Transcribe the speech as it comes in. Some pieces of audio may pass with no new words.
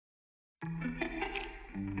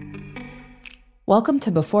Welcome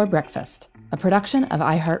to Before Breakfast, a production of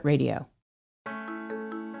iHeartRadio.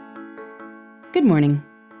 Good morning.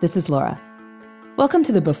 This is Laura. Welcome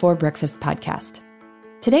to the Before Breakfast podcast.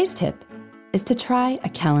 Today's tip is to try a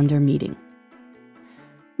calendar meeting.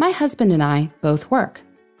 My husband and I both work.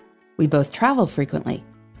 We both travel frequently.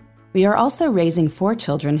 We are also raising 4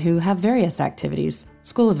 children who have various activities,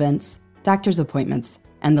 school events, doctor's appointments,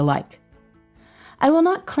 and the like. I will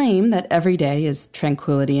not claim that every day is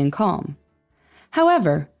tranquility and calm.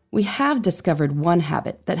 However, we have discovered one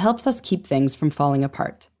habit that helps us keep things from falling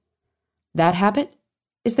apart. That habit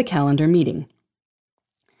is the calendar meeting.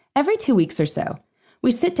 Every 2 weeks or so,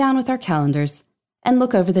 we sit down with our calendars and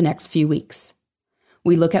look over the next few weeks.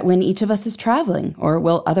 We look at when each of us is traveling or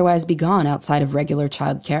will otherwise be gone outside of regular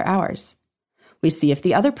childcare hours. We see if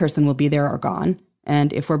the other person will be there or gone,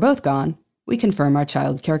 and if we're both gone, we confirm our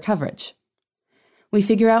childcare coverage. We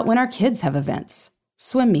figure out when our kids have events,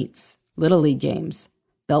 swim meets, Little League games,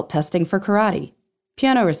 belt testing for karate,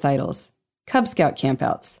 piano recitals, Cub Scout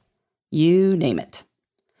campouts, you name it.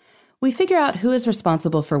 We figure out who is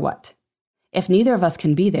responsible for what. If neither of us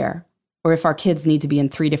can be there, or if our kids need to be in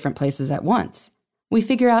 3 different places at once, we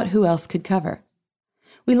figure out who else could cover.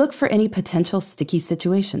 We look for any potential sticky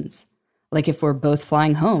situations, like if we're both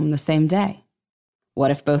flying home the same day.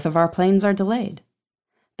 What if both of our planes are delayed?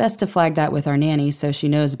 Best to flag that with our nanny so she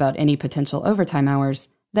knows about any potential overtime hours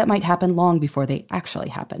that might happen long before they actually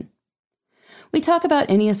happen. We talk about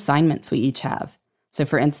any assignments we each have. So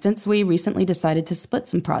for instance, we recently decided to split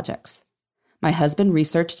some projects. My husband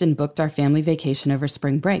researched and booked our family vacation over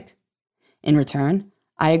spring break. In return,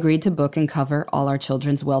 I agreed to book and cover all our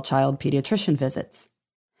children's well-child pediatrician visits.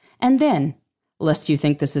 And then, lest you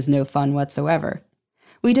think this is no fun whatsoever,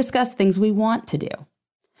 we discuss things we want to do.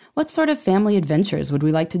 What sort of family adventures would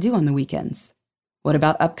we like to do on the weekends? What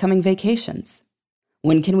about upcoming vacations?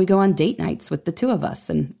 When can we go on date nights with the 2 of us,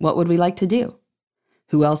 and what would we like to do?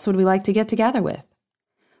 Who else would we like to get together with?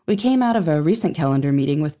 We came out of a recent calendar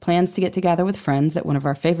meeting with plans to get together with friends at one of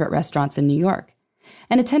our favorite restaurants in New York,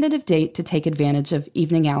 and a tentative date to take advantage of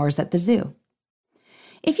evening hours at the zoo.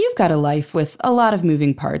 If you've got a life with a lot of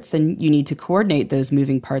moving parts and you need to coordinate those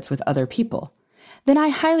moving parts with other people, then I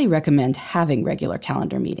highly recommend having regular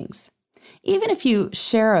calendar meetings. Even if you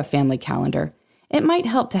share a family calendar, it might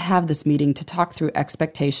help to have this meeting to talk through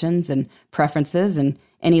expectations and preferences and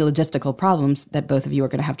any logistical problems that both of you are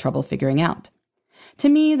going to have trouble figuring out. To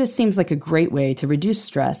me, this seems like a great way to reduce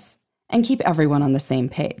stress and keep everyone on the same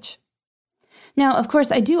page. Now, of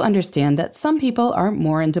course, I do understand that some people are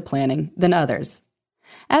more into planning than others.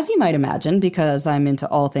 As you might imagine, because I'm into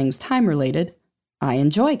all things time-related, I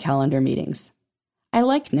enjoy calendar meetings. I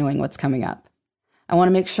like knowing what's coming up. I want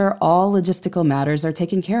to make sure all logistical matters are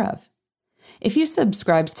taken care of. If you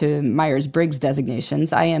subscribe to Myers-Briggs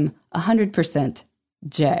designations, I am 100%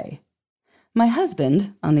 J. My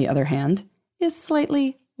husband, on the other hand, is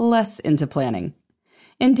slightly less into planning.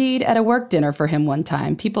 Indeed, at a work dinner for him one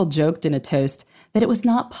time, people joked in a toast that it was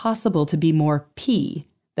not possible to be more P,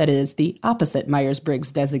 that is, the opposite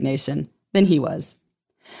Myers-Briggs designation, than he was.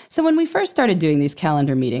 So when we first started doing these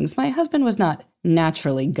calendar meetings, my husband was not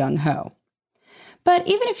naturally gung-ho. But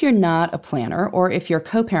even if you're not a planner, or if you're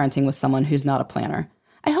co-parenting with someone who's not a planner,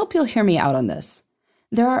 I hope you'll hear me out on this.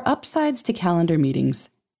 There are upsides to calendar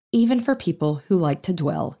meetings, even for people who like to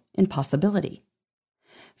dwell in possibility.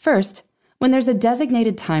 First, when there's a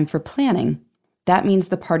designated time for planning, that means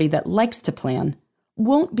the party that likes to plan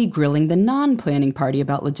won't be grilling the non-planning party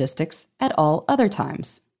about logistics at all other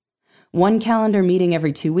times. One calendar meeting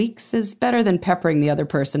every 2 weeks is better than peppering the other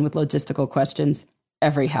person with logistical questions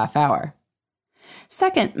every half hour.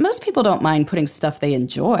 Second, most people don't mind putting stuff they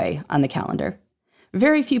enjoy on the calendar.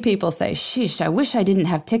 Very few people say, sheesh, I wish I didn't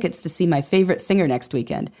have tickets to see my favorite singer next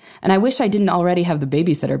weekend, and I wish I didn't already have the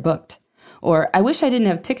babysitter booked. Or, I wish I didn't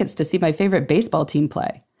have tickets to see my favorite baseball team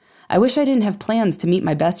play. I wish I didn't have plans to meet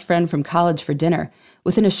my best friend from college for dinner,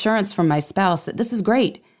 with an assurance from my spouse that this is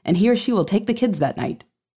great, and he or she will take the kids that night.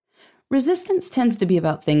 Resistance tends to be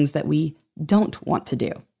about things that we don't want to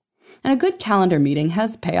do. And a good calendar meeting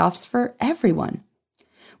has payoffs for everyone.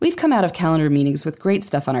 We've come out of calendar meetings with great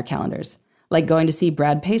stuff on our calendars, like going to see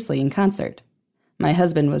Brad Paisley in concert. My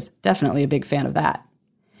husband was definitely a big fan of that.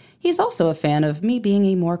 He's also a fan of me being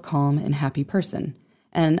a more calm and happy person,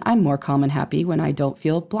 and I'm more calm and happy when I don't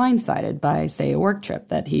feel blindsided by, say, a work trip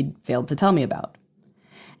that he'd failed to tell me about.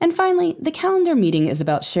 And finally, the calendar meeting is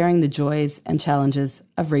about sharing the joys and challenges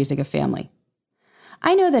of raising a family.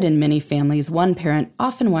 I know that in many families, one parent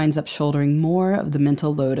often winds up shouldering more of the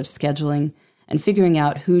mental load of scheduling and figuring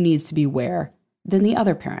out who needs to be where than the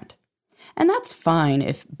other parent. And that's fine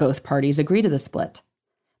if both parties agree to the split.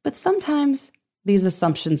 But sometimes these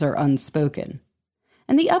assumptions are unspoken.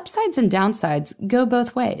 And the upsides and downsides go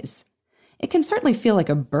both ways. It can certainly feel like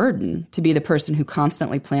a burden to be the person who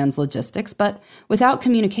constantly plans logistics, but without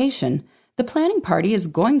communication, the planning party is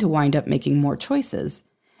going to wind up making more choices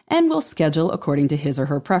and will schedule according to his or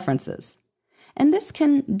her preferences. And this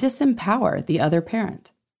can disempower the other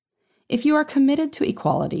parent. If you are committed to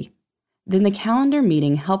equality, then the calendar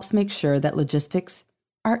meeting helps make sure that logistics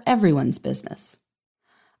are everyone's business.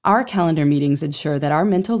 Our calendar meetings ensure that our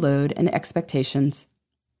mental load and expectations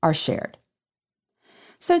are shared.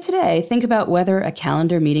 So today, think about whether a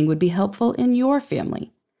calendar meeting would be helpful in your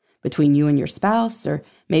family, between you and your spouse, or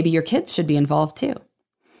maybe your kids should be involved too.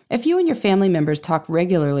 If you and your family members talk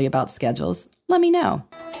regularly about schedules, let me know.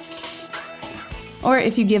 Or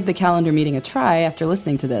if you give the calendar meeting a try after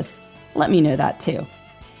listening to this, let me know that too.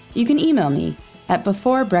 You can email me at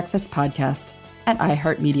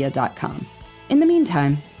beforebreakfastpodcast@iheartmedia.com. In the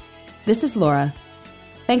meantime, this is Laura.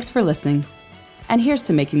 Thanks for listening, and here's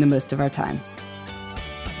to making the most of our time.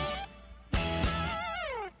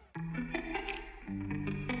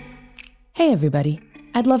 Hey everybody,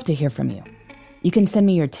 I'd love to hear from you. You can send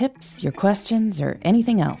me your tips, your questions, or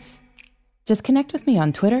anything else. Just connect with me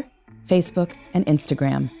on Twitter, Facebook, and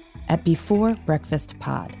Instagram at Before Breakfast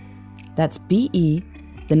Pod. That's BE,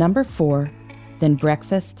 the number 4, then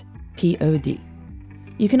breakfast, POD.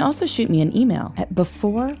 You can also shoot me an email at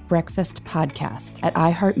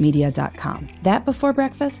beforebreakfastpodcast@iheartmedia.com. That Before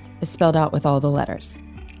Breakfast is spelled out with all the letters.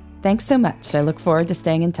 Thanks so much. I look forward to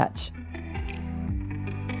staying in touch.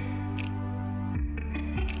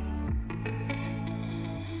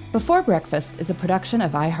 Before Breakfast is a production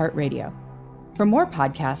of iHeartRadio. For more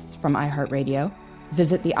podcasts from iHeartRadio,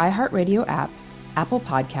 visit the iHeartRadio app, Apple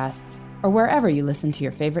Podcasts, or wherever you listen to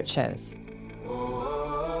your favorite shows.